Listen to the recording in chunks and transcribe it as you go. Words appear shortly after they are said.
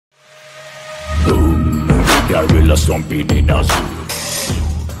gorilla stomping in a zoo.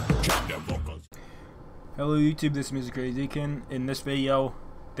 Hello YouTube, this is Mr. Crazy Deacon. In this video,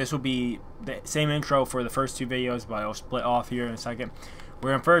 this will be the same intro for the first two videos, but I'll split off here in a second. We're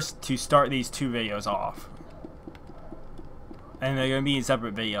going first to start these two videos off. And they're going to be in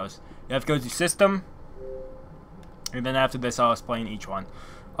separate videos. You have to go to System, and then after this I'll explain each one.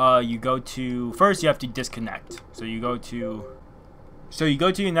 You go to, first you have to disconnect. So you go to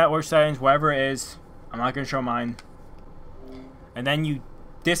your network settings, wherever it is. I'm not going to show mine. And then you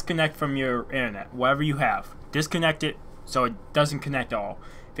disconnect from your internet, whatever you have. Disconnect it so it doesn't connect at all.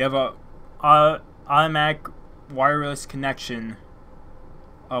 If you have a automatic wireless connection,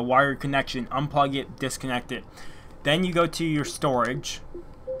 a wired connection, unplug it, disconnect it. Then you go to your storage.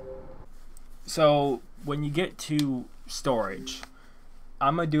 So when you get to storage,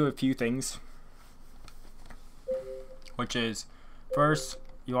 I'm gonna do a few things, which is, first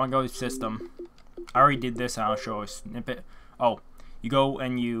you want to go to System. I already did this and I'll show a snippet. Oh, you go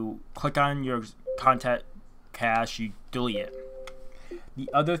and you click on your content cache, you delete it. The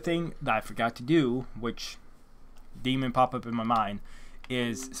other thing that I forgot to do, which didn't even pop up in my mind,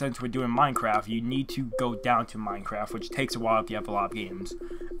 is since we're doing Minecraft, you need to go down to Minecraft, which takes a while if you have a lot of games.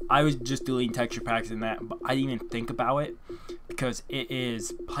 I was just deleting texture packs and that, but I didn't even think about it because it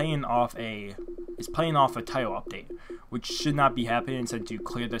is playing off a title update, which should not be happening since you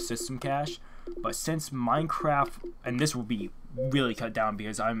clear the system cache. But since Minecraft, and this will be really cut down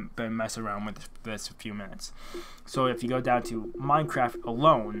because I've been messing around with this a few minutes. So if you go down to Minecraft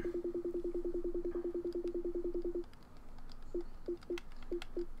alone,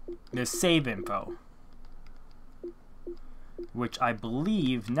 there's save info, which I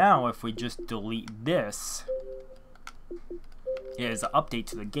believe now if we just delete this is an update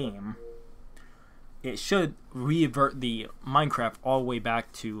to the game. It should revert the Minecraft all the way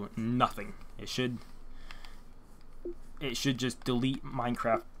back to nothing. It should just delete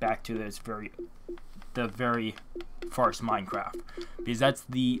Minecraft back to the very first Minecraft, because that's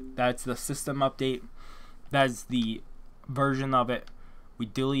the system update. That's the version of it. We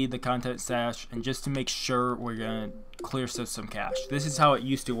delete the content stash, and just to make sure we're gonna clear system cache. This is how it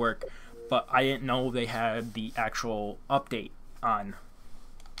used to work, but I didn't know they had the actual update on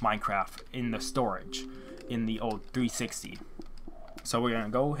Minecraft in the storage in the old 360. So we're gonna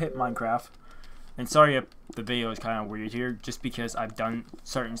go hit Minecraft, and sorry if the video is kind of weird here, just because I've done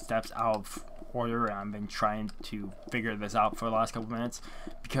certain steps out of order and I've been trying to figure this out for the last couple minutes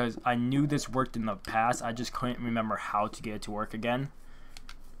because I knew this worked in the past. I just couldn't remember how to get it to work again,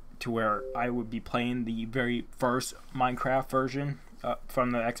 to where I would be playing the very first Minecraft version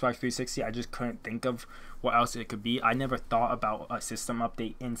from the Xbox 360. I just couldn't think of what else it could be. I never thought about a system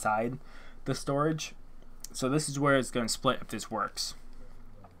update inside the storage. So this is where it's going to split if this works.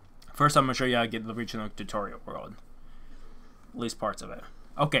 First I'm going to show you how to get the original tutorial world, at least parts of it.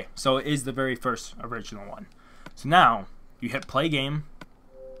 Okay, so it is the very first original one. So now you hit play game,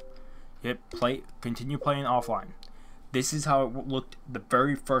 you hit play, continue playing offline. This is how it looked the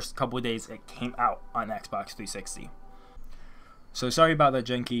very first couple of days it came out on Xbox 360. So sorry about that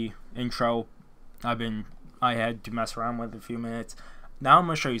janky intro. I had to mess around with it a few minutes. Now I'm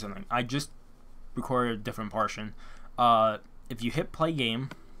going to show you something. I just recorded a different portion. If you hit play game,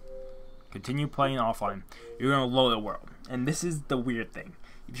 continue playing offline, you're going to load a world. And this is the weird thing.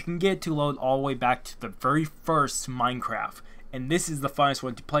 If you can get it to load all the way back to the very first Minecraft, and this is the funnest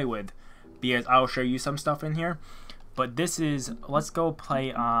one to play with, because I'll show you some stuff in here. But this is, let's go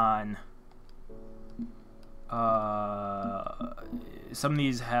play on, some of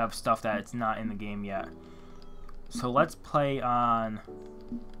these have stuff that's not in the game yet. So let's play on,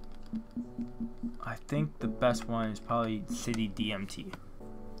 I think the best one is probably City DMT.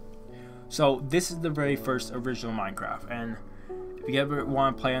 So this is the very first original Minecraft, and if you ever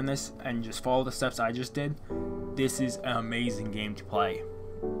want to play on this and just follow the steps I just did, this is an amazing game to play.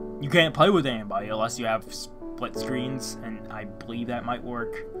 You can't play with anybody unless you have split screens, and I believe that might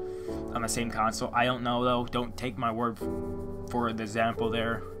work on the same console. I don't know though. Don't take my word for the example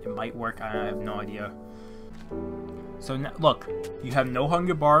there. It might work. I have no idea. So now, look, you have no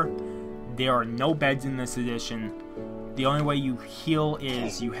hunger bar. There are no beds in this edition. The only way you heal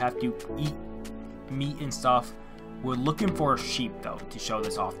is you have to eat meat and stuff. We're looking for a sheep though to show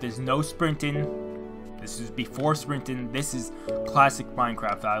this off. There's no sprinting. This is before sprinting. This is classic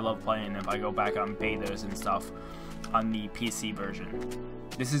Minecraft that I love playing if I go back on betas and stuff on the PC version.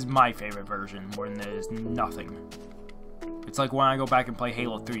 This is my favorite version when there's nothing. It's like when I go back and play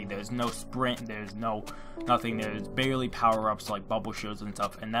Halo 3, there's no sprint, there's no nothing, there's barely power-ups like bubble shields and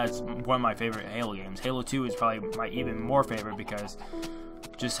stuff, and that's one of my favorite Halo games. Halo 2 is probably my even more favorite because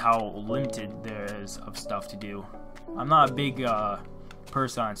just how limited there is of stuff to do. I'm not a big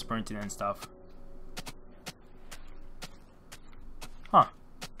person on sprinting and stuff. Huh.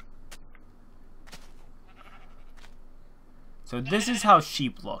 So this is how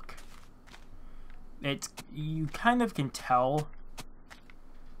sheep look. You kind of can tell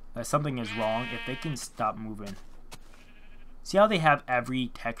that something is wrong if they can stop moving. See how they have every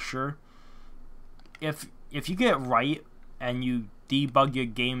texture? If you get it right and you debug your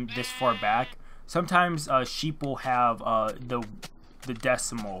game this far back, sometimes sheep will have the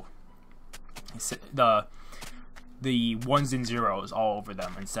decimal, the ones and zeros all over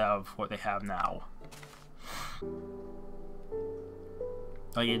them instead of what they have now.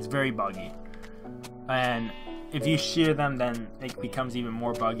 Like, it's very buggy, and if you shear them, then it becomes even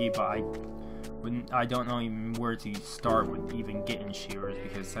more buggy. But I don't know even where to start with even getting shearers,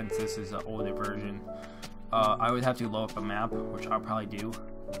 because since this is an older version, I would have to load up a map, which I'll probably do.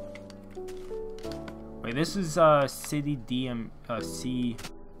 Wait, this is city DMT.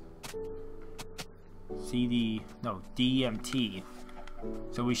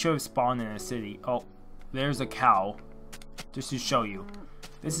 So we should have spawned in a city. Oh, there's a cow. Just to show you,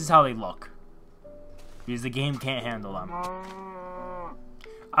 this is how they look, because the game can't handle them.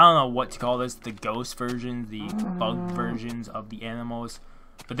 I don't know what to call this, the ghost versions, the bug versions of the animals,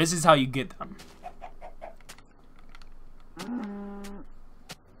 but this is how you get them.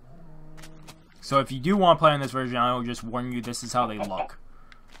 So if you do want to play on this version, I will just warn you, this is how they look.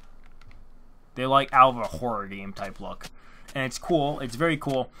 They like out of a horror game type look. And it's cool, it's very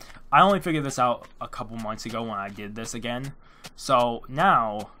cool. I only figured this out a couple months ago when I did this again. So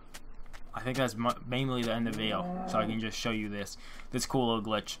now, I think that's mainly the end of the video, so I can just show you this cool little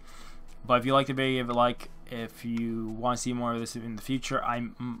glitch. But if you like the video, give it a like. If you want to see more of this in the future, I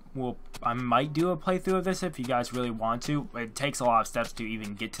might do a playthrough of this if you guys really want to. It takes a lot of steps to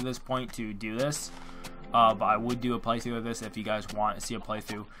even get to this point to do this, but I would do a playthrough of this if you guys want to see a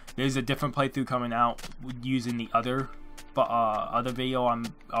playthrough. There's a different playthrough coming out using the other video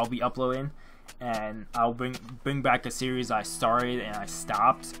I'll be uploading. And I'll bring back a series I started and I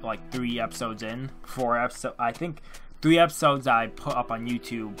stopped like 3 episodes in. 4 episodes, I think 3 episodes I put up on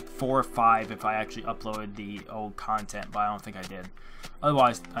YouTube, 4 or 5 if I actually uploaded the old content, but I don't think I did.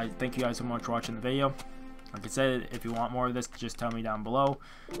 Otherwise, I thank you guys so much for watching the video. Like I said, if you want more of this, just tell me down below.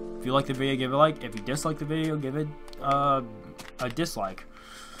 If you like the video, give it a like. If you dislike the video, give it a dislike.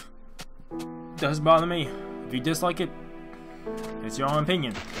 Doesn't bother me. If you dislike it, it's your own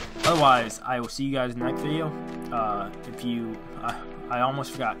opinion. Otherwise, I will see you guys in the next video. I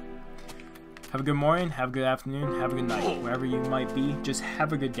almost forgot. Have a good morning, have a good afternoon, have a good night. Wherever you might be, just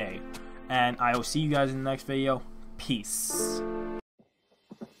have a good day. And I will see you guys in the next video. Peace.